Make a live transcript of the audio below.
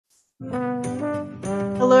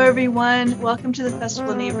Hello everyone, welcome to the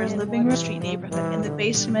Festival Neighbours Living Room Street neighborhood in the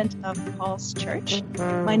basement of Paul's Church.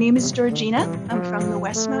 My name is Georgina, I'm from the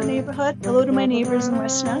Westmount neighborhood. Hello to my neighbors in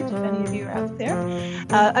Westmount, if any of you are out there.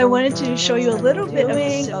 I wanted to show you a little bit of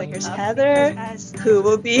the so here's Heather, who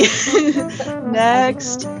will be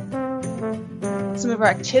next. Some of our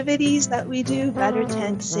activities that we do, Better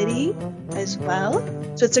Tent City as well.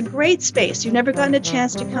 So it's a great space. You've never gotten a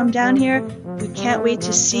chance to come down here. We can't wait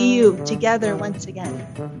to see you together once again.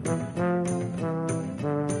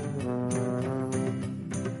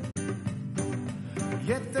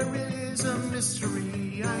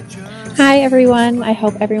 Hi everyone, I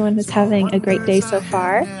hope everyone is having a great day so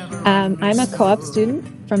far. I'm a co-op student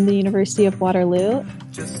from the University of Waterloo.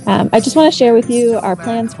 I just want to share with you our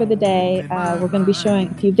plans for the day. We're going to be showing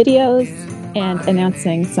a few videos and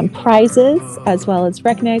announcing some prizes, as well as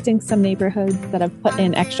recognizing some neighborhoods that have put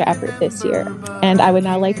in extra effort this year. And I would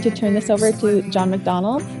now like to turn this over to John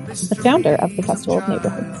McDonald, the founder of the Festival of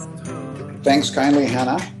Neighbourhoods. Thanks kindly,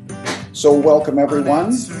 Hannah. So welcome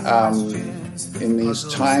everyone. In these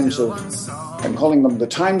times of, I'm calling them the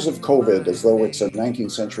times of COVID, as though it's a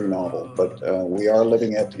 19th century novel, but we are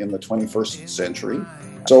living it in the 21st century.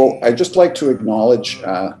 So I'd just like to acknowledge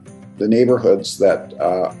the neighborhoods that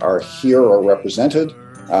are here or represented.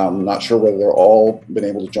 I'm not sure whether they're all been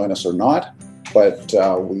able to join us or not, but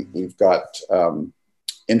we've got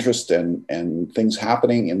interest and things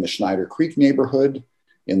happening in the Schneider Creek neighborhood,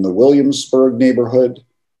 in the Williamsburg neighborhood,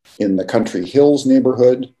 in the Country Hills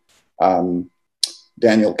neighborhood.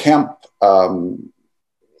 Daniel Kemp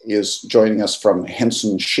is joining us from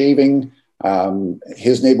Henson Shaving.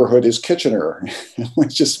 His neighborhood is Kitchener,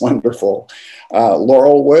 which is wonderful.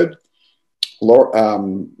 Laurelwood,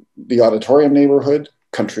 the Auditorium neighborhood,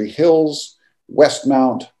 Country Hills,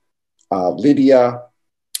 Westmount, Lydia,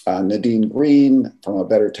 Nadine Green from A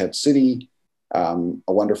Better Tent City, a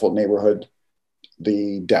wonderful neighborhood.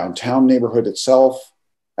 The downtown neighborhood itself,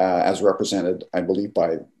 as represented, I believe,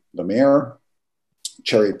 by the mayor,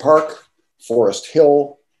 Cherry Park, Forest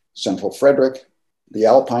Hill, Central Frederick, the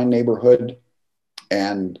Alpine neighborhood,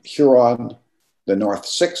 and Huron, the North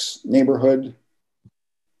 6 neighborhood,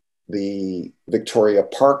 the Victoria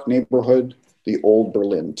Park neighborhood, the Old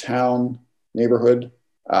Berlin Town neighborhood.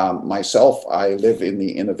 Myself, I live in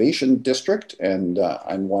the Innovation District, and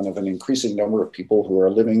I'm one of an increasing number of people who are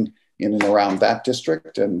living in and around that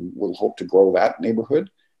district, and will hope to grow that neighborhood.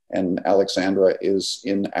 And Alexandra is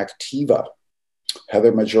in Activa.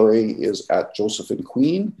 Heather Majori is at Joseph and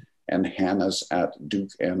Queen, and Hannah's at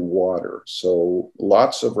Duke and Water. So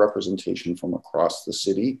lots of representation from across the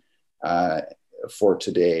city for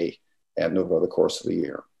today and over the course of the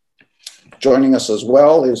year. Joining us as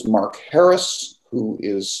well is Mark Harris, who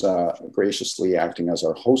is graciously acting as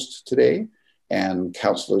our host today, and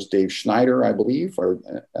councillors Dave Schneider, I believe, or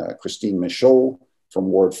Christine Michaud from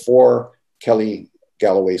Ward 4, Kelly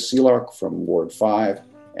Galloway-Seelark from Ward 5,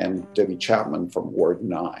 and Debbie Chapman from Ward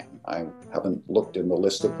 9. I haven't looked in the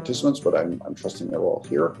list of participants, but I'm trusting they're all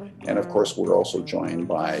here. And of course, we're also joined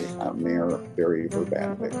by Mayor Barry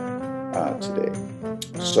Verbanvik today.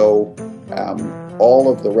 So all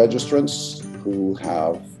of the registrants who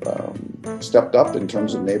have stepped up in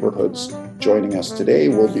terms of neighborhoods joining us today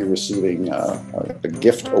will be receiving a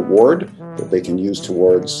gift award that they can use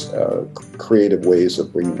towards creative ways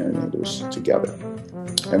of bringing their neighbors together.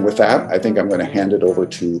 And with that, I think I'm going to hand it over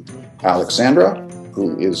to Alexandra,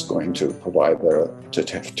 who is going to provide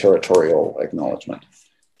the territorial acknowledgement.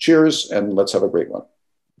 Cheers, and let's have a great one.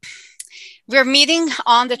 We're meeting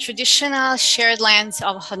on the traditional shared lands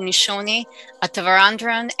of Haudenosaunee,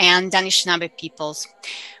 Atavarandaran, and Anishinaabe peoples.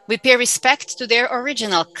 We pay respect to their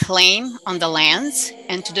original claim on the lands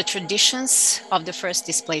and to the traditions of the first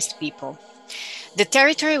displaced people. The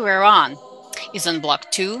territory we're on is on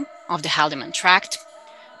Block 2 of the Haldimand Tract,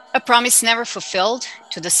 a promise never fulfilled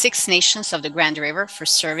to the Six Nations of the Grand River for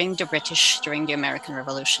serving the British during the American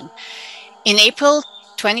Revolution. In April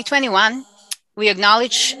 2021, we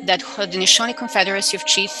acknowledge that Haudenosaunee Confederacy of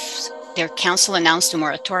Chiefs, their council announced a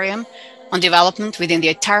moratorium on development within the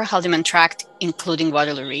entire Haldimand Tract, including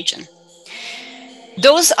Waterloo region.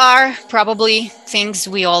 Those are probably things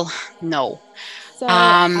we all know. So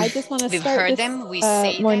I just want to we've start heard this them. We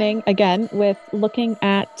say morning again with looking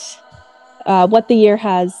at what the year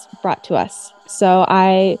has brought to us. So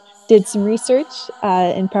I did some research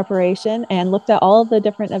in preparation and looked at all of the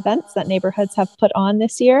different events that neighborhoods have put on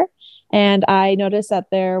this year. And I noticed that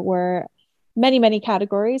there were many, many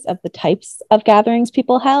categories of the types of gatherings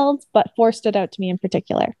people held, but 4 stood out to me in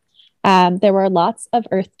particular. There were lots of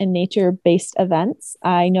earth and nature-based events.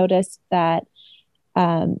 I noticed that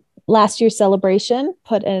Last year's celebration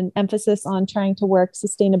put an emphasis on trying to work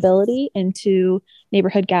sustainability into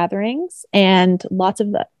neighborhood gatherings, and lots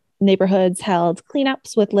of the neighborhoods held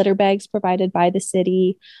cleanups with litter bags provided by the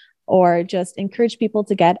city, or just encourage people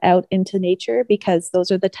to get out into nature, because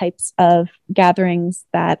those are the types of gatherings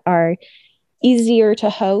that are easier to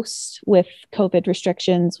host with COVID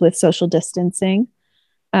restrictions, with social distancing.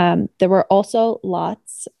 There were also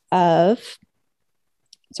lots of,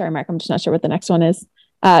 sorry, Mark, I'm just not sure what the next one is.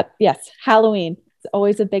 Yes, Halloween. It's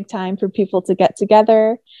always a big time for people to get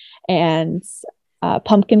together, and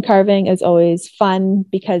pumpkin carving is always fun,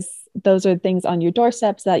 because those are things on your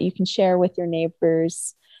doorsteps that you can share with your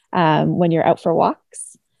neighbors when you're out for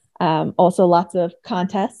walks. Also, lots of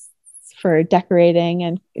contests for decorating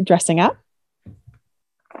and dressing up.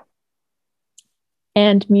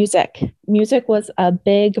 And music. Music was a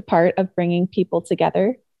big part of bringing people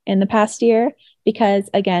together in the past year, because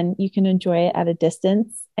again, you can enjoy it at a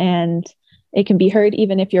distance, and it can be heard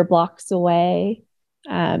even if you're blocks away.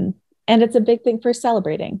 And it's a big thing for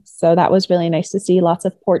celebrating. So that was really nice to see lots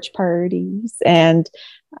of porch parties and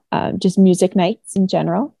just music nights in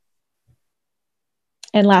general.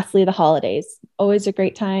 And lastly, the holidays. Always a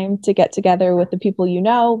great time to get together with the people you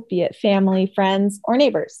know, be it family, friends, or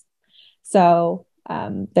neighbors. So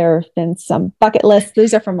there have been some bucket lists.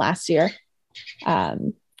 These are from last year.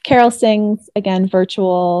 Carol sings, again,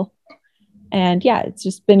 virtual. And yeah, it's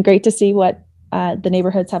just been great to see what the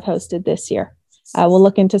neighborhoods have hosted this year. We'll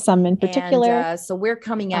look into some in particular. And, so we're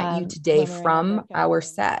coming at you today from our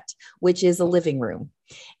set, which is a living room.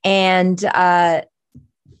 And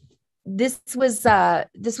this was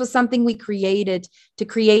something we created to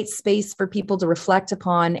create space for people to reflect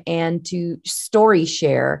upon and to story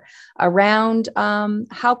share around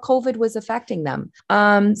how COVID was affecting them.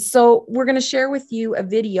 So we're going to share with you a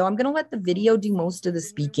video. I'm going to let the video do most of the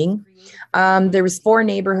speaking. There was 4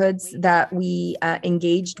 neighborhoods that we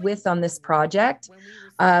engaged with on this project.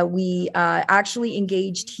 We actually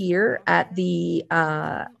engaged here at the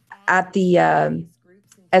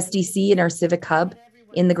SDC in our Civic Hub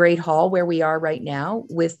in the Great Hall, where we are right now,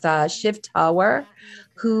 with Shiv Tower,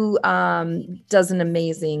 who did an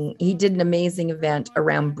amazing event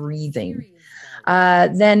around breathing.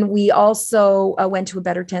 Then we also went to a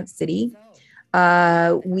Better Tent City.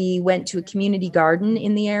 We went to a community garden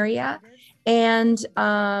in the area. And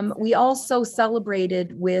we also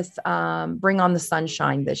celebrated with Bring on the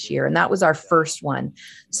Sunshine this year. And that was our first one.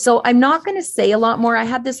 So I'm not going to say a lot more. I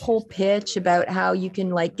had this whole pitch about how you can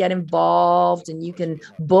like get involved and you can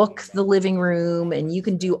book the living room and you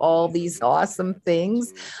can do all these awesome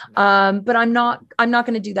things. But I'm not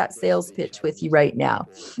going to do that sales pitch with you right now.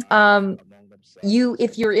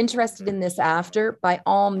 If you're interested in this after, by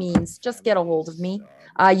all means, just get a hold of me.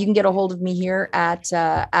 You can get a hold of me here at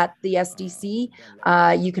the SDC.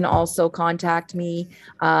 You can also contact me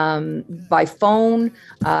by phone,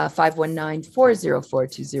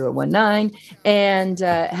 519-404-2019, and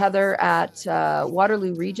Heather at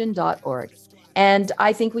waterlooregion.org. And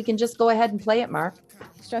I think we can just go ahead and play it, Mark.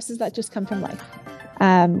 Stresses that just come from life.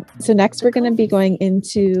 So next we're going to be going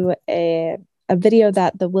into a video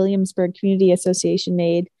that the Williamsburg Community Association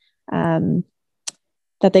made,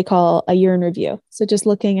 that they call a year in review. So just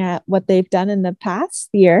looking at what they've done in the past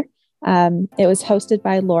year. It was hosted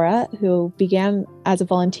by Laura, who began as a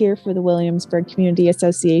volunteer for the Williamsburg Community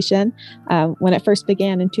Association when it first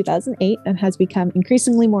began in 2008, and has become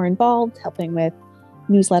increasingly more involved, helping with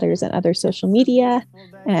newsletters and other social media.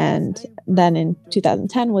 And then in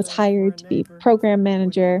 2010 was hired to be program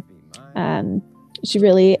manager. She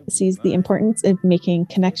really sees the importance of making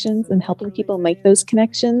connections and helping people make those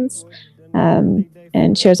connections.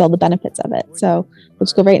 And shares all the benefits of it. So we'll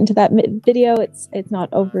just go right into that video. It's not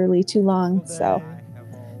overly too long. So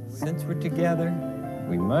since we're together,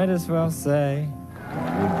 we might as well say,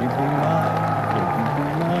 would you be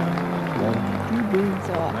mine? Would you be mine?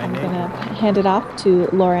 So I'm going to hand it off to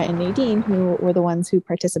Laura and Nadine, who were the ones who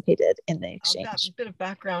participated in the exchange. A bit of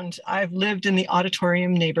background. I've lived in the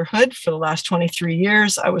Auditorium neighborhood for the last 23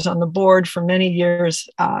 years. I was on the board for many years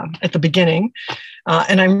at the beginning.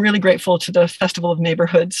 And I'm really grateful to the Festival of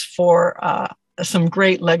Neighborhoods for some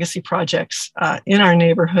great legacy projects in our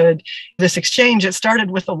neighborhood. This exchange, it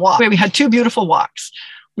started with a walk. We had 2 beautiful walks.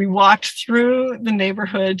 We walked through the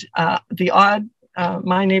neighborhood,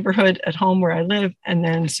 my neighborhood at home where I live, and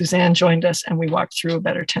then Suzanne joined us and we walked through a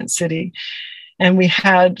Better Tent City. And we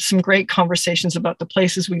had some great conversations about the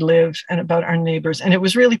places we live and about our neighbors. And it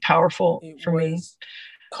was really powerful for me.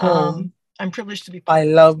 I'm privileged to be. I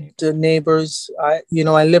love the neighbors. I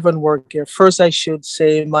live and work here. First, I should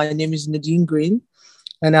say my name is Nadine Green,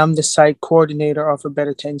 and I'm the site coordinator of a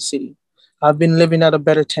Better Tent City. I've been living at a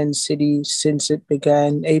Better 10 City since it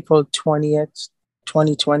began April 20th,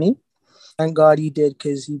 2020. Thank God he did,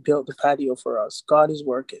 because he built the patio for us. God is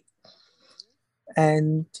working.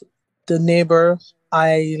 And the neighbor,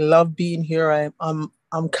 I love being here.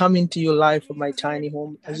 I'm coming to you live from my tiny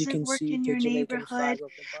home. As you can see, in the your Jamaican flag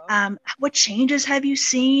neighborhood? up above. What changes have you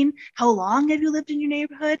seen? How long have you lived in your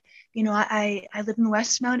neighborhood? You know, I live in the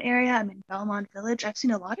Westmount area. I'm in Belmont Village. I've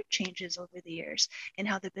seen a lot of changes over the years in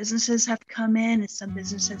how the businesses have come in and some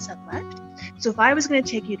businesses have left. So if I was going to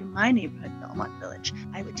take you to my neighborhood, Belmont Village,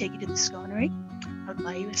 I would take you to the Sconery. I would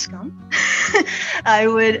buy you a scone. I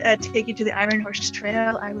would take you to the Iron Horse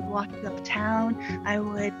Trail. I would walk you uptown. I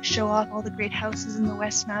would show off all the great houses in the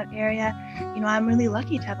Westmount area. You know, I'm really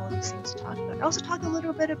lucky to have all these things to talk about. I also talk a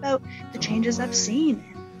little bit about the changes I've seen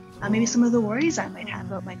and maybe some of the worries I might have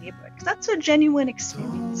about my neighborhood, because that's a genuine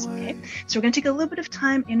experience, okay? So we're going to take a little bit of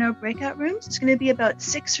time in our breakout rooms. It's going to be about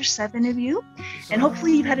 6 or 7 of you, and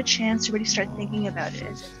hopefully you've had a chance to really start thinking about it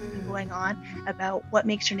as it's been going on, about what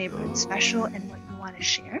makes your neighborhood special and what you want to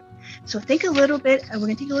share. So think a little bit, we're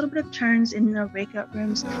going to take a little bit of turns in our breakout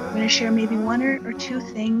rooms. We're going to share maybe 1 or 2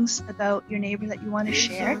 things about your neighbor that you want to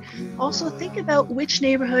share. Also think about which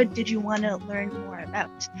neighborhood did you want to learn more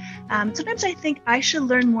about. Sometimes I think I should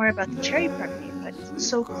learn more about the Cherry Park neighborhood. It's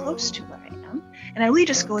so close to where I am, and I really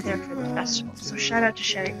just go there for the festival. So shout out to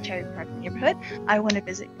Cherry Park neighborhood. I want to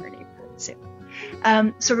visit your neighborhood soon.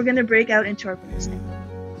 So we're going to break out into our rooms now.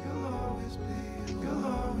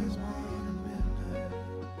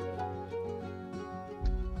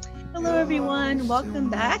 Hello everyone, welcome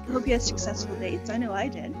back. I hope you had successful dates. I know I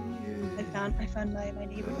did. I found my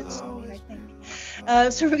neighborhood soulmate, I think.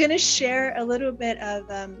 So we're going to share a little bit of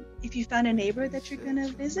if you found a neighbor that you're going to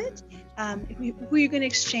visit, who you're going to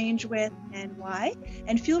exchange with and why.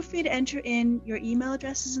 And feel free to enter in your email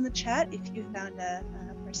addresses in the chat if you found a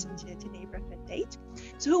person to neighborhood date.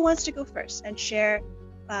 So who wants to go first and share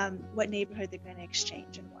what neighborhood they're going to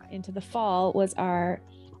exchange and why? Into the fall was our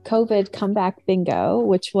COVID comeback bingo,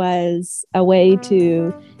 which was a way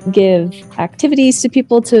to give activities to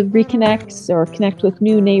people to reconnect or connect with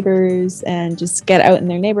new neighbors and just get out in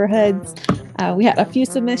their neighborhoods. We had a few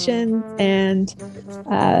submissions, and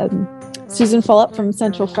Susan Fulop from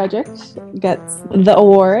Central Frederick gets the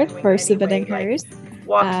award for submitting hers.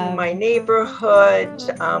 Walking my neighborhood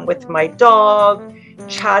with my dog,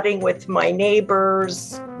 chatting with my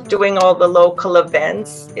neighbors, doing all the local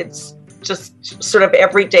events. It's just sort of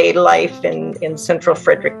everyday life in Central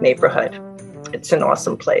Frederick neighborhood. It's an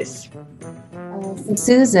awesome place.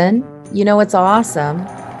 Susan, you know what's awesome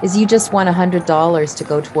is you just won $100 to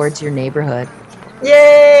go towards your neighborhood.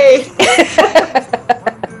 Yay!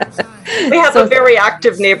 We have a very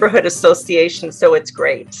active neighborhood association, so it's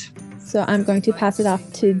great. So I'm going to pass it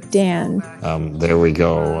off to Dan. There we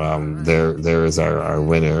go. There is our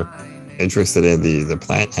winner. Interested in the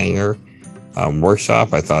plant hanger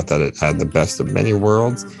workshop. I thought that it had the best of many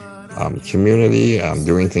worlds. Community,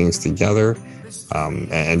 doing things together,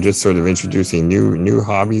 and just sort of introducing new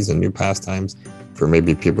hobbies and new pastimes for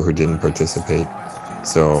maybe people who didn't participate.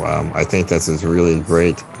 So I think this is really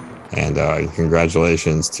great. And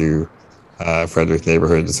congratulations to Frederick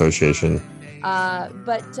Neighborhood Association.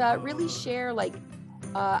 But really share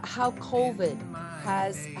how COVID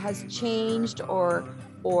has changed or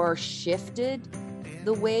shifted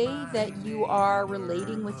the way that you are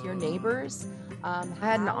relating with your neighbors. I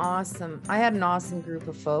had an awesome group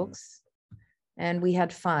of folks, and we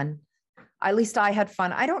had fun. At least I had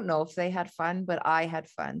fun. I don't know if they had fun, but I had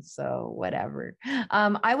fun. So whatever.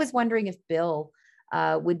 I was wondering if Bill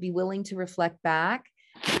would be willing to reflect back.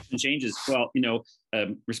 Changes. Well,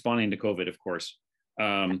 responding to COVID, of course.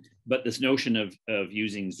 But this notion of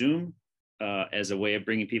using Zoom as a way of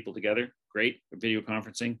bringing people together, great. Video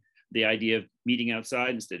conferencing. The idea of meeting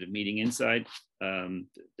outside instead of meeting inside at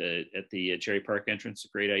the Cherry Park entrance, a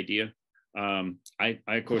great idea. I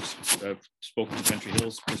of course, spoke from Country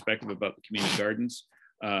Hills perspective about the community gardens.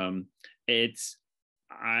 I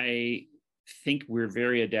think we're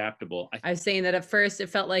very adaptable. I was saying that at first it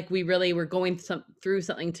felt like we really were going through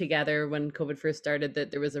something together when COVID first started,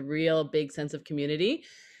 that there was a real big sense of community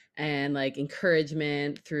and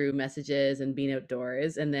encouragement through messages and being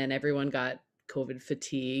outdoors. And then everyone got COVID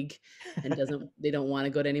fatigue and they don't want to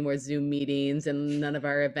go to any more Zoom meetings, and none of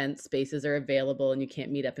our event spaces are available and you can't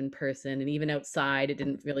meet up in person. And even outside, it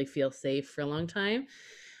didn't really feel safe for a long time.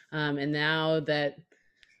 And now that,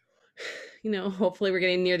 hopefully we're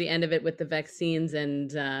getting near the end of it with the vaccines and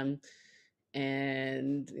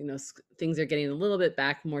things are getting a little bit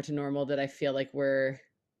back more to normal, that I feel like we're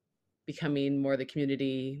becoming more the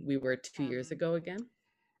community we were 2 years ago again.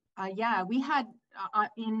 Yeah, we had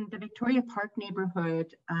in the Victoria Park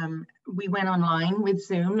neighborhood, we went online with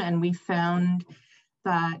Zoom, and we found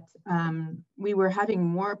that we were having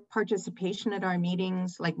more participation at our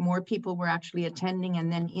meetings, like more people were actually attending,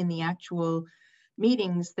 and then in the actual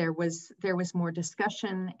meetings there was more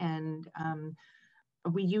discussion, and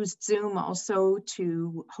we used Zoom also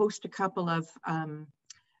to host a couple of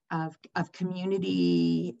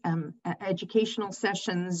community educational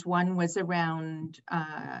sessions. One was around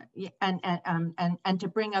and to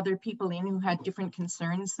bring other people in who had different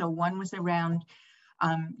concerns. So one was around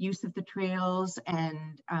use of the trails,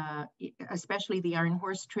 and especially the Iron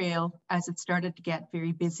Horse Trail, as it started to get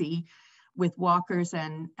very busy with walkers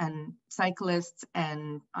and cyclists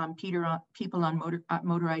and people on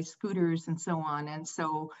motorized scooters and so on. And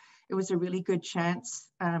so it was a really good chance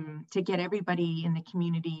to get everybody in the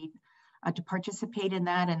community to participate in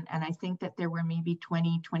that. And I think that there were maybe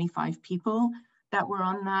 20, 25 people that were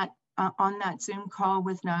on that Zoom call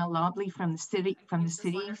with Niall Lobley from the city.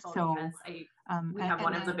 So we have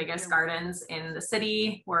one of the biggest gardens in the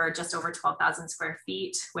city. We're just over 12,000 square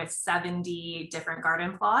feet with 70 different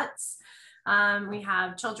garden plots. We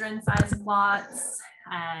have children-sized plots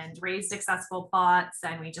and raised accessible plots,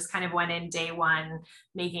 and we just kind of went in day one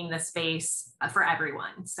making the space for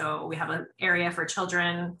everyone. So we have an area for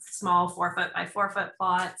children, small 4 foot by 4 foot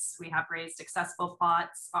plots. We have raised accessible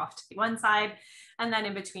plots off to the one side, and then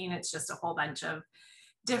in between it's just a whole bunch of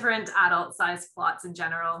different adult sized plots in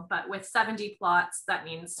general. But with 70 plots, that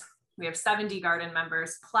means we have 70 garden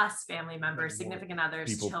members plus family members, significant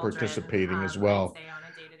others, people children, participating as well.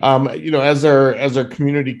 As our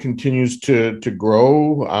community continues to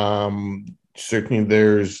grow, certainly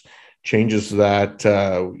there's changes that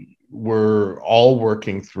we're all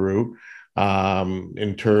working through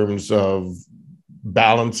in terms of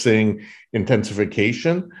balancing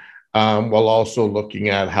intensification, while also looking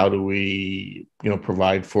at how do we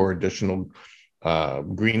provide for additional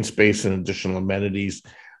green space and additional amenities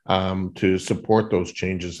to support those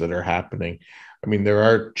changes that are happening. I mean, there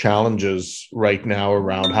are challenges right now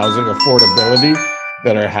around housing affordability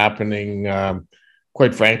that are happening,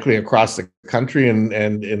 quite frankly, across the country and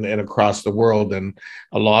across the world. And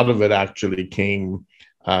a lot of it actually came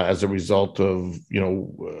as a result of,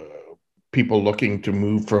 people looking to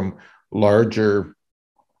move from larger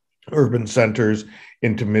urban centers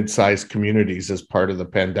into mid-sized communities as part of the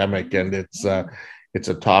pandemic. And it's a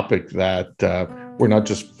topic that we're not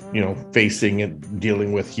just facing and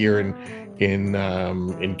dealing with here in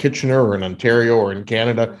Kitchener or in Ontario or in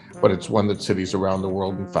Canada, but it's one that cities around the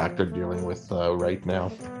world, in fact, are dealing with right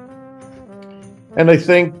now. And I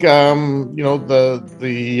think the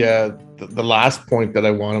last point that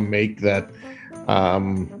I want to make, that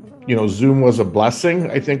Zoom was a blessing.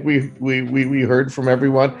 I think we heard from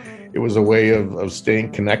everyone. It was a way of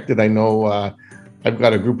staying connected. I know I've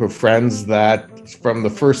got a group of friends that from the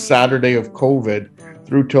first Saturday of COVID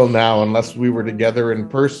through till now, unless we were together in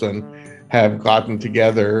person, have gotten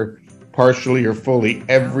together partially or fully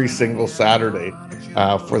every single Saturday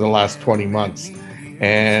for the last 20 months.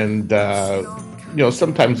 And,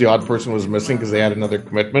 sometimes the odd person was missing because they had another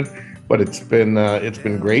commitment, but it's been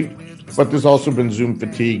great. But there's also been Zoom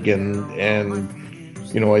fatigue, and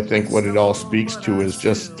I think what it all speaks to is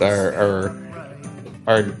just our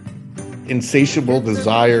insatiable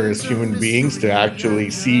desire as human beings to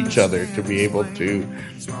actually see each other, to be able to,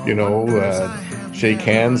 shake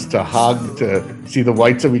hands, to hug, to see the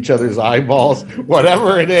whites of each other's eyeballs,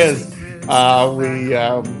 whatever it is. We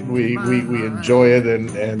enjoy it,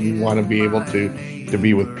 and we want to be able to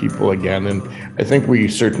be with people again. And I think we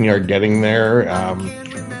certainly are getting there.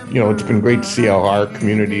 It's been great to see how our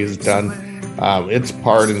community has done its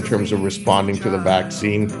part in terms of responding to the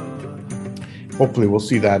vaccine. Hopefully we'll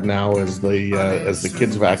see that now as the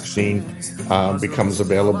kids' vaccine becomes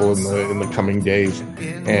available in the coming days,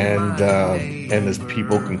 and as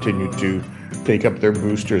people continue to take up their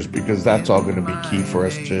boosters, because that's all going to be key for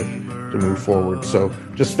us to move forward. So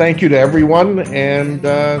just thank you to everyone, and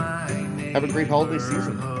have a great holiday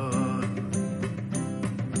season.